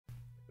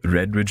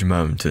Redridge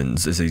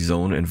Mountains is a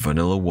zone in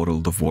vanilla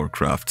World of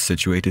Warcraft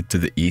situated to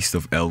the east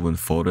of Elwynn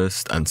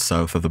Forest and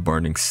south of the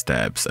Burning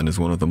Steppes, and is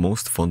one of the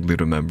most fondly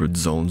remembered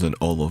zones in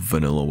all of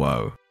vanilla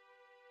WoW.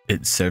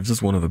 It serves as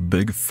one of the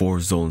big 4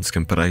 zones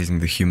comprising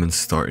the human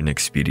starting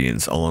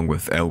experience, along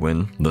with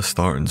Elwynn, the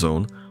starting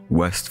zone,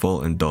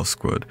 Westfall and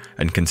Duskwood,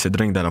 and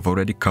considering that I've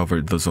already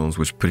covered the zones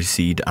which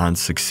precede and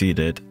succeed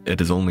it, it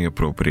is only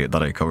appropriate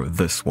that I cover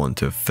this one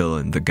to fill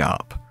in the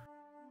gap.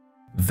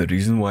 The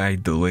reason why I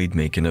delayed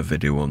making a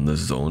video on this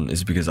zone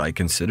is because I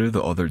consider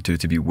the other two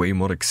to be way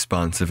more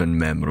expansive and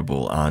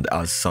memorable, and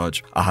as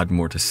such, I had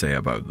more to say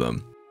about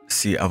them.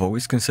 See, I've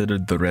always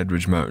considered the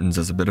Redridge Mountains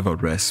as a bit of a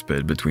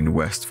respite between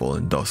Westfall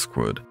and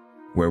Duskwood,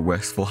 where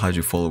Westfall had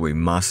you follow a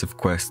massive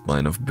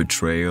questline of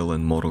betrayal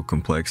and moral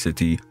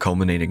complexity,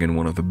 culminating in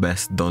one of the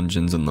best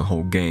dungeons in the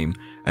whole game,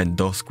 and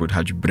Duskwood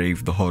had you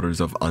brave the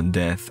horrors of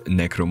undeath,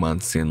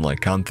 necromancy and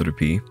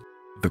lycanthropy.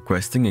 The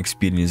questing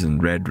experience in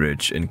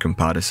Redridge in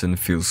comparison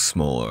feels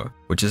smaller,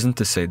 which isn't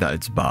to say that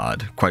it's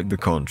bad, quite the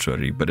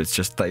contrary, but it's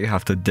just that you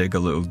have to dig a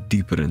little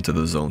deeper into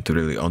the zone to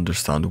really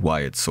understand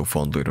why it's so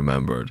fondly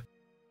remembered.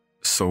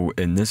 So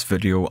in this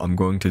video I'm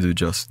going to do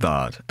just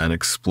that and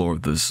explore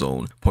this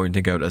zone,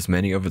 pointing out as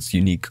many of its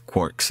unique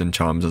quirks and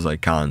charms as I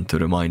can to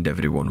remind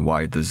everyone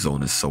why this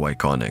zone is so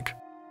iconic.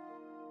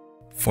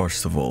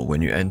 First of all,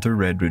 when you enter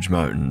Redridge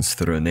Mountains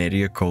through an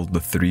area called the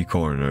Three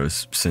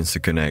Corners, since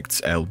it connects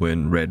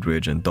Elwynn,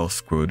 Redridge and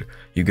Duskwood,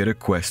 you get a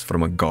quest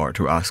from a guard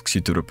who asks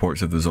you to report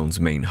to the zone's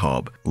main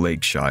hub,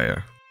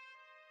 Lakeshire.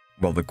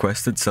 While the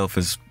quest itself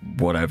is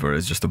whatever,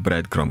 it's just a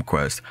breadcrumb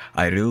quest,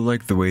 I really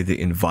like the way the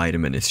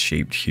environment is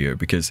shaped here,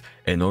 because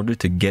in order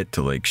to get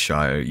to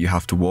Lakeshire, you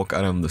have to walk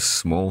around the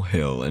small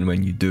hill, and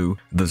when you do,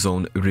 the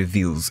zone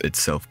reveals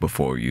itself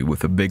before you,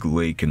 with a big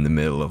lake in the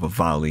middle of a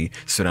valley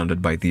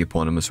surrounded by the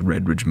eponymous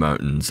Redridge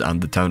Mountains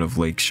and the town of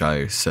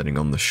Lakeshire sitting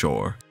on the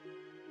shore.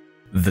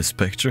 This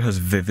picture has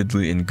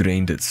vividly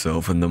ingrained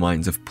itself in the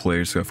minds of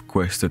players who have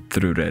quested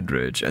through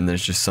Redridge, and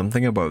there's just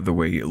something about the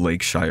way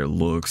Lakeshire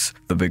looks,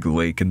 the big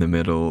lake in the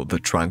middle, the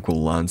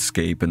tranquil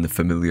landscape and the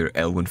familiar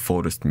Elwynn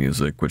Forest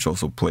music which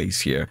also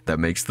plays here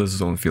that makes this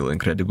zone feel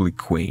incredibly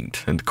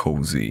quaint and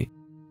cozy.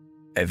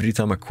 Every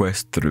time I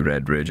quest through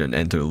Redridge and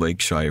enter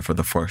Lakeshire for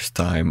the first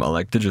time, I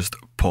like to just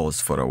pause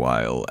for a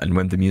while, and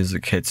when the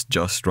music hits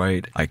just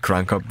right, I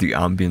crank up the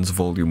ambience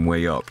volume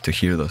way up to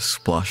hear the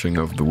splashing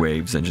of the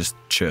waves and just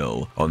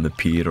chill on the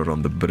pier or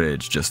on the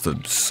bridge just to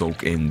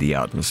soak in the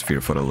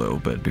atmosphere for a little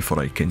bit before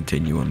I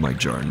continue on my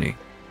journey.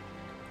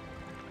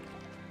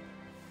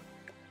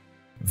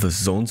 The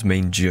zone's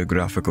main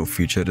geographical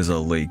feature is a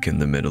lake in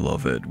the middle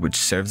of it, which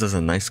serves as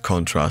a nice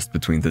contrast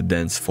between the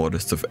dense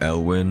forests of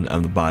Elwynn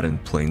and the barren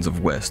plains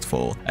of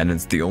Westfall, and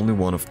it's the only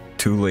one of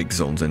 2 lake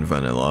zones in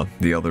vanilla,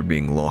 the other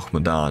being Loch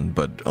Modan,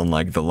 but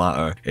unlike the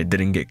latter, it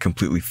didn't get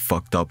completely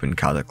fucked up in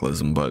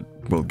Cataclysm, but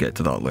we'll get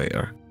to that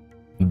later.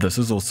 This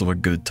is also a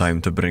good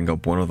time to bring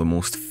up one of the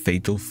most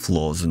fatal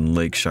flaws in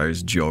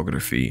Lakeshire's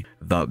geography,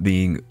 that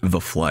being the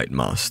Flight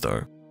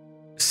Master.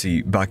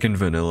 See, back in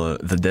vanilla,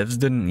 the devs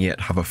didn't yet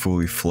have a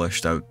fully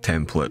fleshed out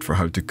template for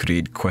how to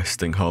create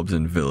questing hubs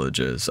and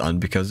villages, and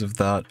because of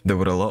that, there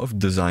were a lot of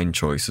design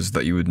choices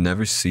that you would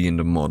never see in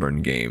the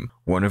modern game,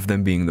 one of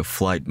them being the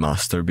Flight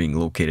Master being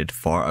located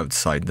far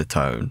outside the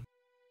town.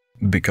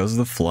 Because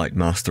the Flight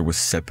Master was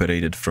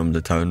separated from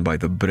the town by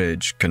the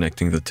bridge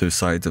connecting the 2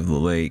 sides of the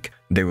lake,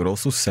 they were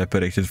also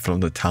separated from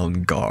the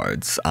town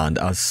guards, and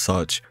as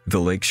such, the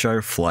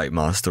Lakeshire Flight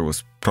Master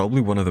was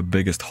probably one of the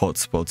biggest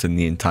hotspots in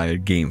the entire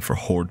game for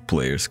Horde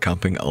players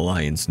camping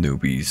Alliance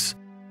newbies.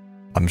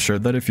 I'm sure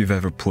that if you've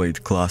ever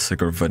played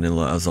Classic or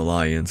Vanilla as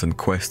Alliance and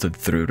quested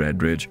through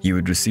Redridge, you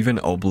would receive an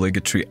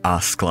obligatory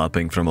ass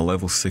clapping from a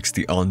level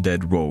 60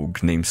 undead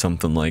rogue named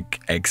something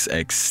like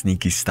XX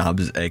Sneaky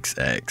Stabs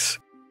XX.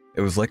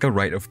 It was like a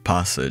rite of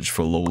passage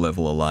for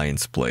low-level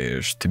Alliance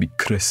players to be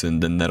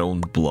christened in their own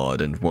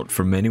blood and what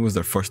for many was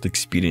their first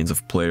experience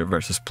of player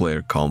versus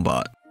player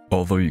combat.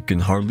 Although you can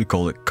hardly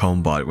call it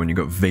combat when you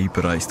got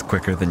vaporized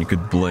quicker than you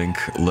could blink,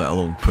 let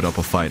alone put up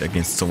a fight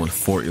against someone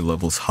 40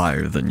 levels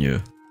higher than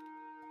you.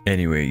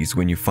 Anyways,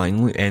 when you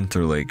finally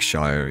enter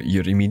Lakeshire,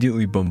 you're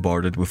immediately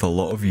bombarded with a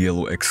lot of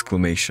yellow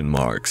exclamation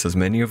marks, as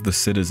many of the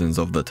citizens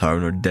of the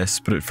town are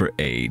desperate for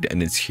aid,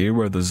 and it's here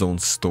where the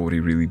zone's story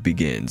really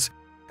begins.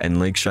 And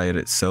Lakeshire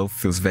itself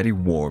feels very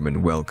warm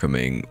and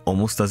welcoming,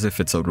 almost as if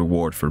it's a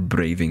reward for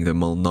braving the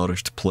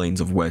malnourished plains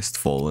of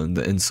Westfall and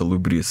the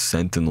insalubrious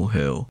Sentinel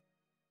Hill.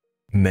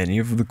 Many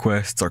of the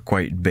quests are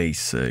quite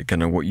basic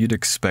and are what you'd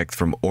expect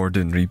from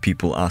ordinary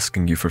people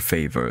asking you for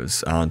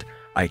favors, and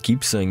I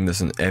keep saying this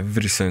in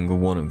every single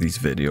one of these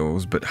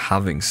videos, but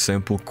having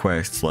simple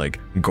quests like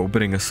go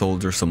bring a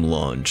soldier some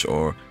lunch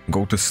or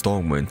go to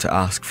Stormwind to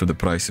ask for the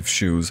price of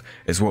shoes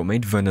is what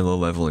made vanilla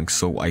leveling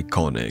so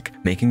iconic,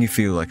 making you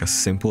feel like a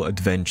simple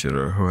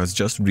adventurer who has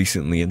just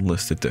recently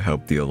enlisted to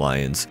help the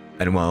Alliance,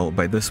 And while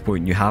by this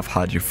point you have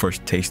had your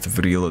first taste of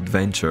real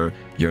adventure,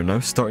 you're now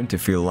starting to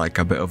feel like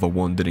a bit of a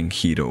wandering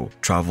hero,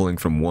 traveling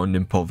from one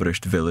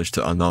impoverished village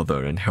to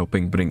another and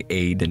helping bring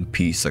aid and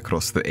peace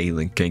across the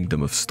ailing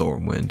kingdom of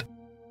Stormwind.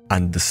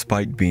 And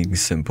despite being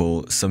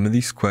simple, some of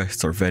these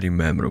quests are very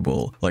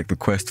memorable, like the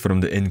quest from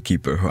the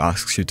innkeeper who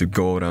asks you to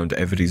go around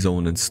every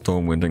zone in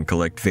Stormwind and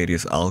collect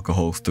various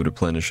alcohols to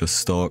replenish a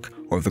stock,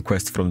 or the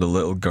quest from the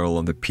little girl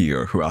on the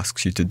pier who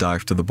asks you to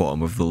dive to the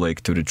bottom of the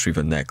lake to retrieve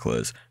a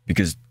necklace,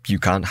 because you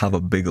can't have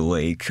a big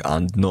lake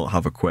and not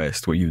have a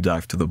quest where you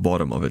dive to the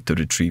bottom of it to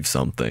retrieve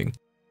something.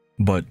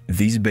 But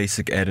these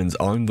basic errands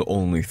aren't the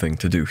only thing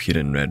to do here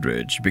in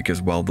Redridge,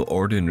 because while the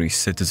ordinary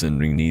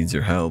citizenry needs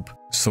your help,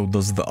 so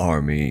does the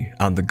army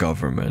and the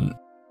government.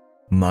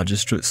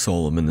 Magistrate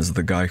Solomon is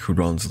the guy who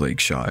runs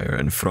Lakeshire,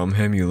 and from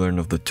him you learn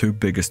of the two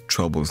biggest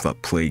troubles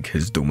that plague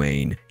his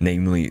domain,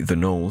 namely the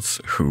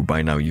gnolls, who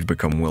by now you've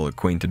become well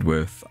acquainted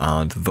with,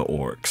 and the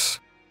orcs.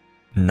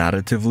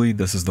 Narratively,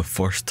 this is the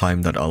first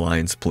time that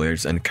Alliance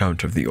players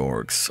encounter the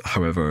orcs.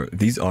 However,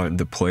 these aren't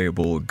the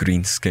playable,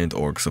 green-skinned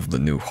orcs of the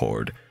new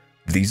Horde.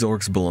 These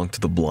orcs belong to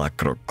the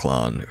Blackrock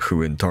clan,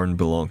 who in turn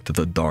belong to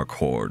the Dark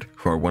Horde,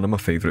 who are one of my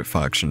favourite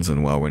factions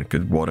in WoW and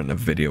could warrant a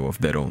video of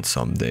their own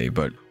someday,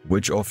 but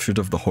which offshoot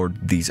of the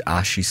Horde these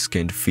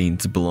ashy-skinned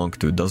fiends belong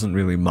to doesn't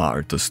really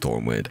matter to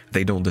Stormwind.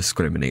 They don't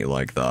discriminate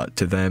like that.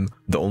 To them,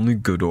 the only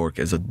good orc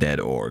is a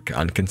dead orc,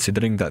 and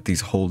considering that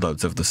these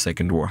holdouts of the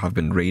Second War have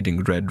been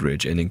raiding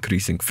Redridge in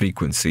increasing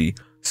frequency,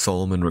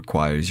 Solomon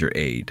requires your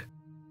aid.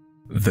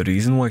 The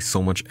reason why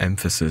so much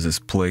emphasis is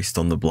placed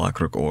on the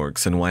Blackrock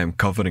orcs and why I'm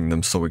covering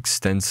them so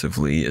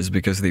extensively is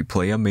because they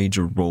play a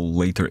major role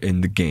later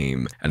in the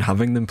game, and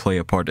having them play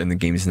a part in the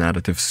game's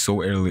narrative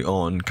so early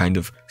on kind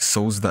of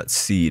sows that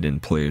seed in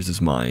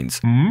players'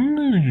 minds.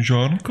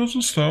 Ziarnko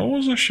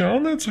zostało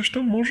zasiane, coś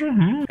tam może?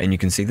 And you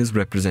can see this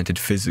represented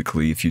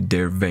physically if you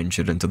dare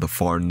venture into the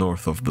far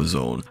north of the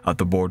zone, at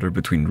the border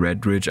between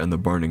Redridge and the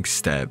Burning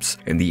Steppes,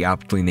 in the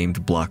aptly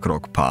named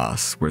Blackrock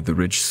Pass, where the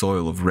rich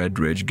soil of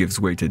Redridge gives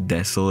way to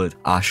desolate,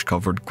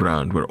 ash-covered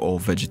ground where all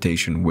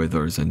vegetation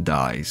withers and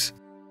dies.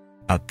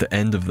 At the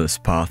end of this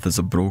path is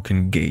a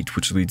broken gate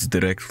which leads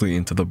directly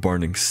into the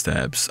Burning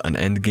Steppes, an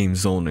endgame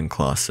zone in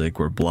Classic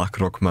where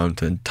Blackrock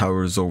Mountain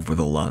towers over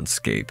the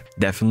landscape,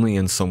 definitely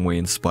in some way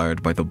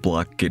inspired by the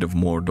Black Gate of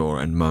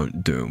Mordor and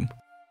Mount Doom.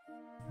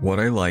 What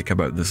I like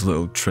about this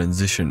little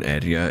transition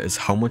area is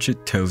how much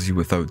it tells you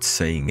without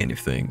saying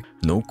anything.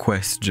 No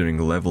quests during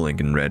leveling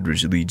in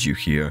Redridge lead you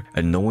here,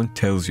 and no one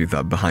tells you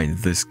that behind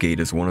this gate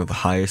is one of the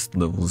highest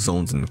level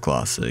zones in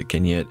Classic,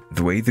 and yet,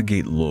 the way the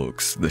gate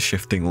looks, the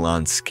shifting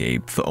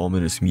landscape, the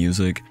ominous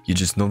music, you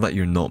just know that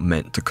you're not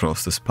meant to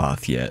cross this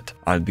path yet.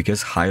 And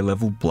because high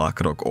level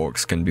Blackrock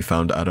orcs can be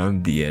found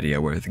around the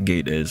area where the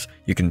gate is,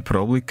 you can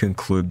probably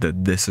conclude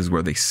that this is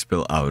where they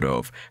spill out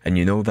of, and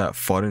you know that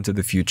far into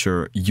the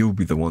future, you'll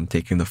be the one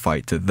taking the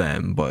fight to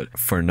them, but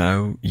for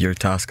now, your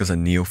task as a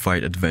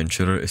neophyte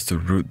adventurer is to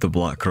root the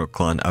Blackrock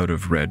clan out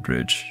of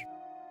Redridge.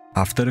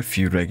 After a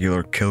few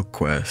regular kill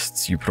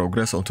quests, you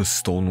progress onto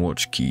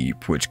Stonewatch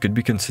Keep, which could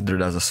be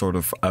considered as a sort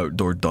of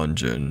outdoor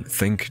dungeon.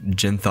 Think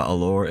Jintha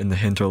Alor in the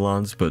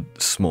hinterlands, but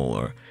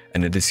smaller.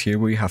 And it is here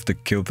where you have to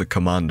kill the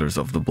commanders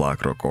of the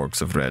Blackrock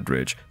orcs of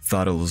Redridge,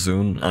 Tharil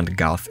Zun and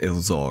Gath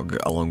Ilzog,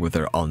 along with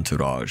their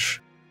entourage.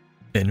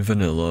 In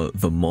vanilla,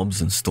 the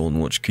mobs in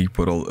Stonewatch Keep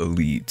were all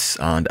elites,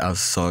 and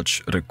as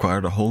such,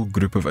 required a whole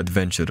group of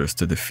adventurers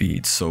to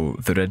defeat, so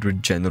the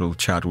Redridge general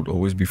chat would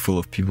always be full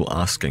of people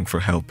asking for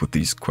help with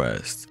these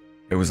quests.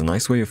 It was a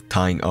nice way of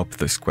tying up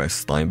this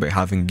quest line by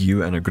having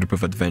you and a group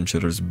of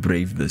adventurers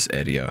brave this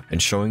area, and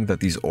showing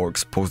that these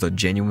orcs posed a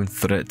genuine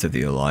threat to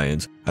the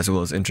Alliance, as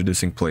well as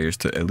introducing players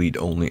to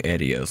elite-only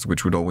areas,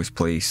 which would always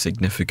play a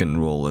significant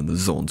role in the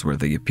zones where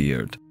they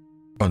appeared.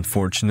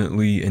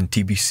 Unfortunately, in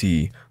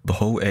TBC, the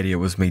whole area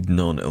was made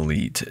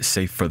non-elite,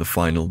 save for the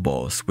final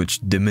boss, which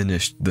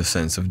diminished the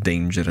sense of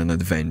danger and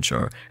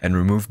adventure, and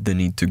removed the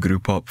need to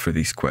group up for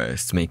these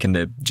quests, making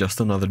it just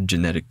another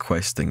generic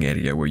questing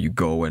area where you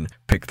go and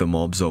pick the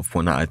mobs off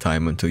one at a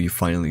time until you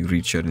finally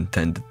reach your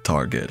intended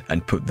target,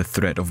 and put the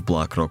threat of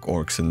Blackrock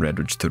orcs in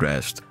Redridge to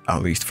rest,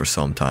 at least for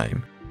some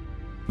time.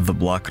 The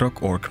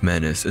Blackrock Orc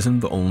menace isn't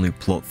the only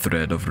plot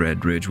thread of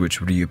Redridge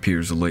which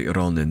reappears later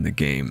on in the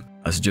game,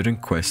 as during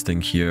questing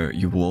here,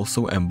 you will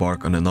also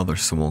embark on another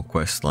small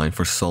questline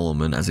for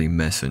Solomon as a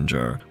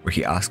messenger, where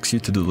he asks you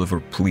to deliver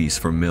pleas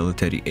for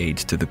military aid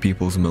to the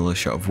People's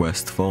Militia of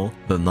Westfall,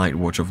 the Night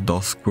Watch of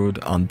Duskwood,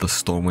 and the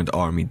Stormwind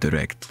Army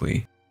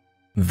directly.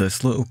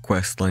 This little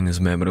questline is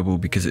memorable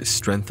because it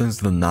strengthens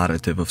the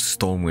narrative of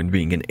Stormwind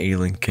being an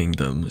ailing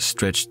kingdom,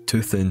 stretched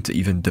too thin to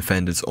even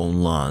defend its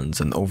own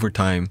lands, and over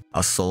time,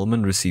 as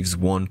Solomon receives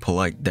one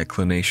polite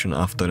declination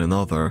after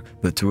another,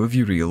 the two of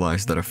you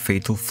realize that a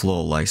fatal flaw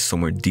lies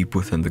somewhere deep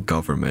within the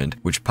government,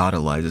 which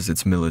paralyzes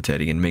its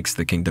military and makes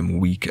the kingdom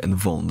weak and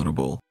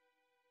vulnerable.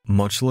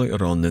 Much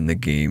later on in the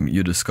game,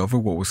 you discover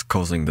what was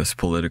causing this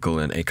political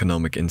and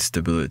economic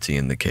instability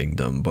in the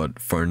kingdom, but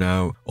for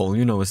now, all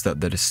you know is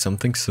that there is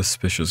something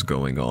suspicious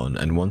going on,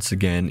 and once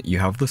again, you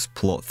have this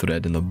plot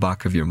thread in the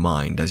back of your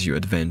mind as you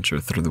adventure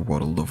through the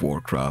World of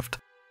Warcraft.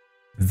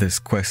 This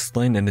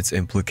questline and its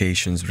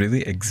implications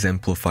really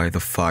exemplify the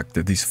fact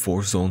that these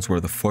 4 zones were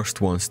the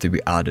first ones to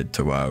be added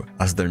to WoW,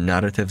 as their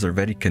narratives are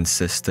very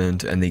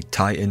consistent and they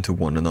tie into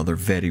one another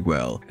very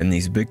well, and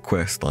these big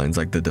questlines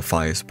like the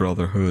Defias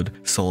Brotherhood,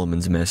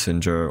 Solomon's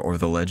Messenger, or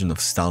the Legend of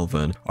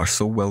Stalvin are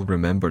so well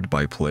remembered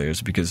by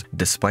players because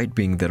despite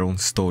being their own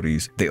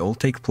stories, they all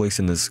take place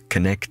in this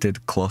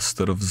connected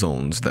cluster of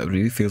zones that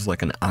really feels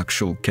like an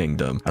actual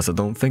kingdom, as I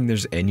don't think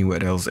there's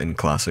anywhere else in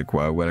Classic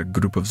WoW where a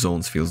group of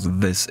zones feels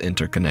this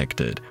interconnected,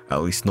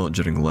 at least not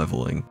during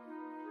leveling.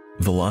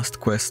 The last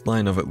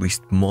questline of at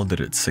least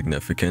moderate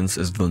significance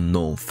is the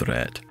Gnoll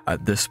threat.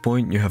 At this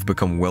point, you have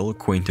become well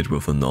acquainted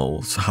with the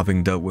Gnolls,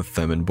 having dealt with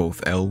them in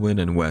both Elwyn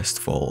and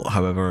Westfall.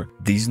 However,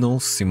 these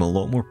Gnolls seem a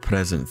lot more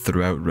present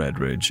throughout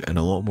Redridge and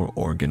a lot more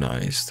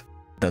organized.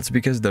 That's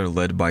because they're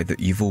led by the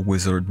evil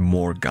wizard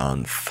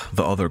Morganth,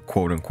 the other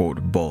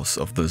quote-unquote boss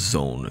of the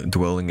zone,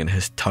 dwelling in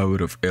his Tower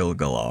of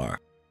Ilgalar.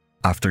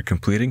 After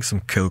completing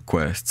some kill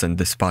quests and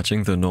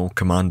dispatching the Gnoll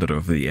commander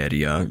of the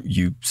area,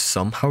 you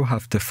somehow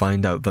have to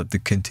find out that the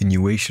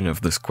continuation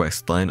of this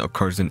questline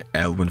occurs in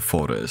Elwyn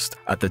Forest,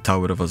 at the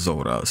Tower of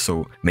Azora,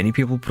 so many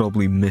people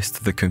probably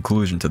missed the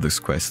conclusion to this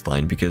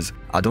questline because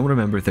I don't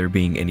remember there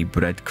being any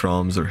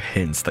breadcrumbs or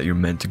hints that you're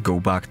meant to go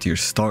back to your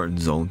starting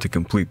zone to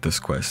complete this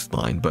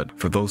questline, but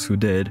for those who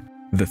did,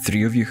 the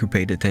 3 of you who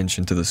paid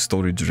attention to the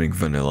story during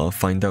Vanilla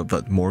find out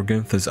that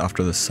Morganth is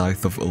after the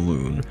Scythe of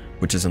Elune,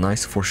 which is a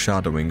nice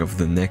foreshadowing of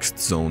the next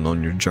zone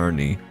on your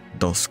journey,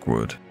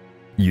 Duskwood.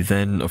 You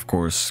then, of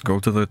course, go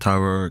to the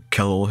tower,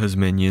 kill all his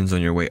minions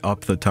on your way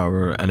up the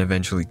tower, and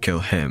eventually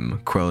kill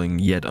him, quelling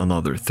yet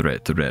another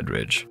threat to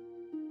Redridge.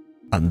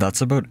 And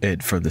that's about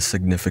it for the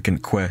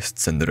significant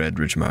quests in the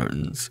Redridge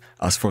Mountains.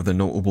 As for the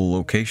notable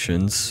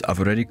locations, I've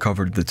already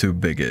covered the 2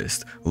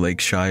 biggest,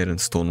 Lakeshire and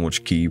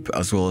Stonewatch Keep,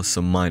 as well as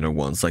some minor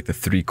ones like the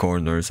 3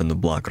 Corners and the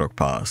Blackrock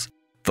Pass.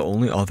 The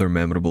only other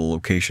memorable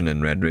location in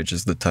Redridge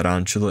is the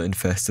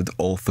tarantula-infested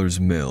Author's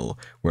Mill,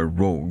 where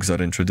rogues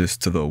are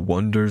introduced to the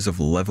wonders of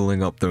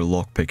leveling up their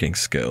lockpicking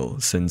skill,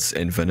 since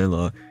in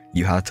Vanilla,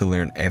 you had to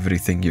learn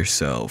everything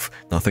yourself,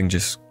 nothing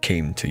just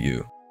came to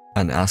you.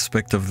 An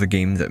aspect of the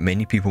game that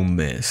many people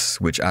miss,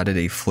 which added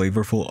a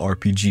flavorful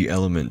RPG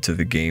element to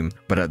the game,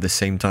 but at the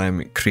same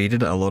time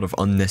created a lot of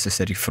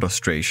unnecessary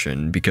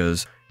frustration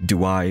because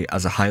do I,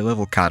 as a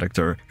high-level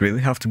character, really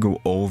have to go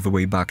all the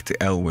way back to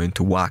Elwyn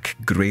to whack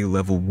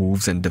grey-level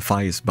wolves and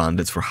Defias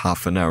bandits for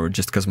half an hour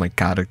just because my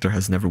character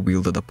has never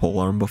wielded a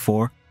polearm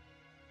before?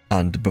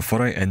 And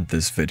before I end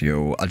this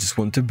video, I just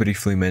want to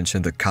briefly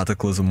mention the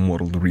Cataclysm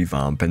World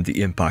revamp and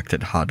the impact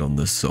it had on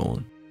this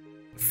zone.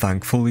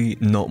 Thankfully,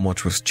 not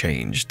much was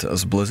changed,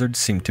 as Blizzard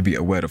seemed to be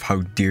aware of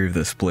how dear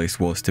this place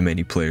was to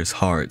many players'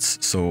 hearts,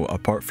 so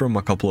apart from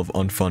a couple of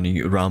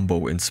unfunny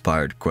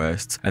Rambo-inspired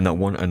quests, and that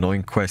one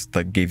annoying quest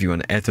that gave you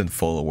an Eton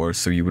follower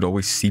so you would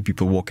always see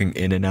people walking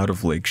in and out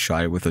of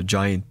Lakeshire with a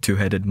giant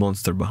 2-headed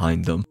monster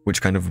behind them,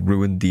 which kind of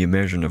ruined the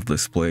immersion of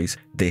this place,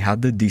 they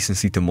had the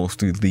decency to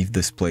mostly leave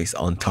this place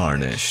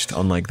untarnished,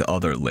 unlike the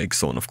other lake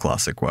zone of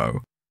Classic WoW.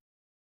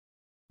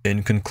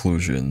 In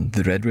conclusion,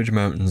 the Redridge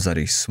Mountains are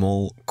a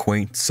small,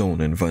 quaint zone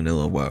in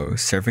Vanilla WoW,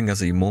 serving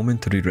as a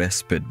momentary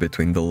respite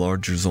between the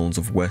larger zones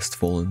of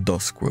Westfall and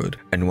Duskwood,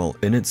 and while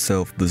in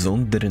itself the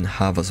zone didn't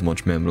have as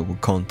much memorable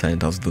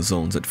content as the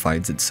zones it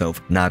finds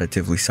itself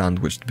narratively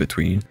sandwiched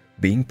between,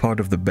 being part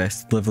of the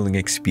best leveling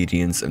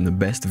experience and the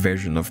best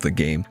version of the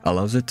game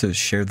allows it to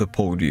share the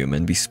podium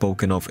and be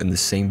spoken of in the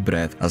same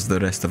breath as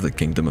the rest of the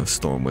Kingdom of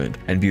Stormwind,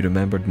 and be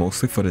remembered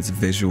mostly for its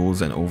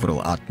visuals and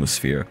overall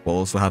atmosphere, while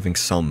also having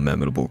some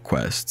memorable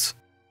quests.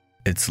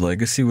 Its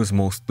legacy was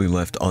mostly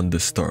left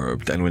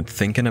undisturbed, and when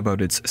thinking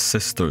about its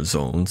sister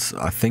zones,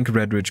 I think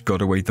Redridge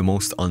got away the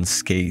most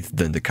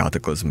unscathed in the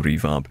Cataclysm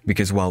revamp,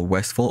 because while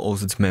Westfall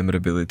owes its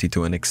memorability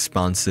to an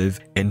expansive,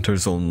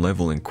 inter-zone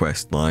leveling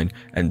questline,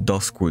 and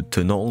Duskwood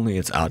to not only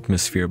its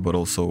atmosphere but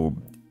also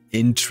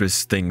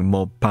interesting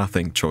mob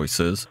pathing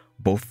choices,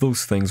 both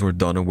those things were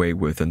done away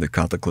with in the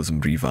Cataclysm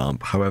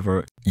revamp.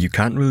 However, you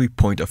can't really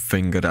point a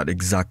finger at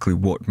exactly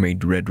what made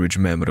Redridge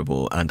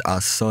memorable, and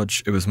as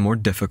such, it was more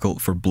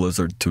difficult for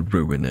Blizzard to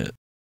ruin it.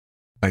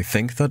 I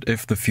think that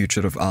if the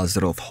future of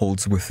Azeroth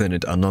holds within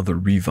it another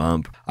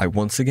revamp, I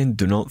once again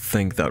do not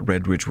think that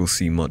Redridge will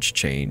see much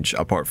change,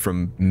 apart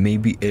from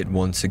maybe it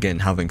once again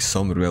having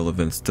some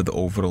relevance to the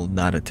overall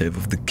narrative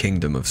of the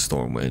Kingdom of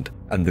Stormwind.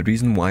 And the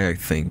reason why I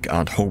think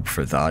and hope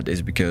for that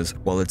is because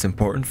while it's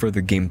important for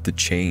the game to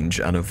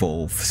change and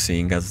evolve,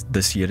 seeing as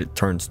this year it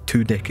turns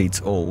 2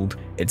 decades old,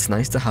 it's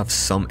nice to have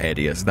some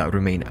areas that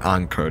remain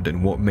anchored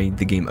in what made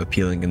the game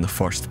appealing in the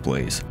first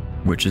place.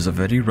 Which is a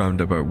very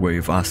roundabout way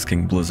of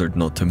asking Blizzard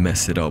not to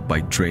mess it up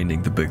by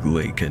draining the big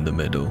lake in the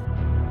middle.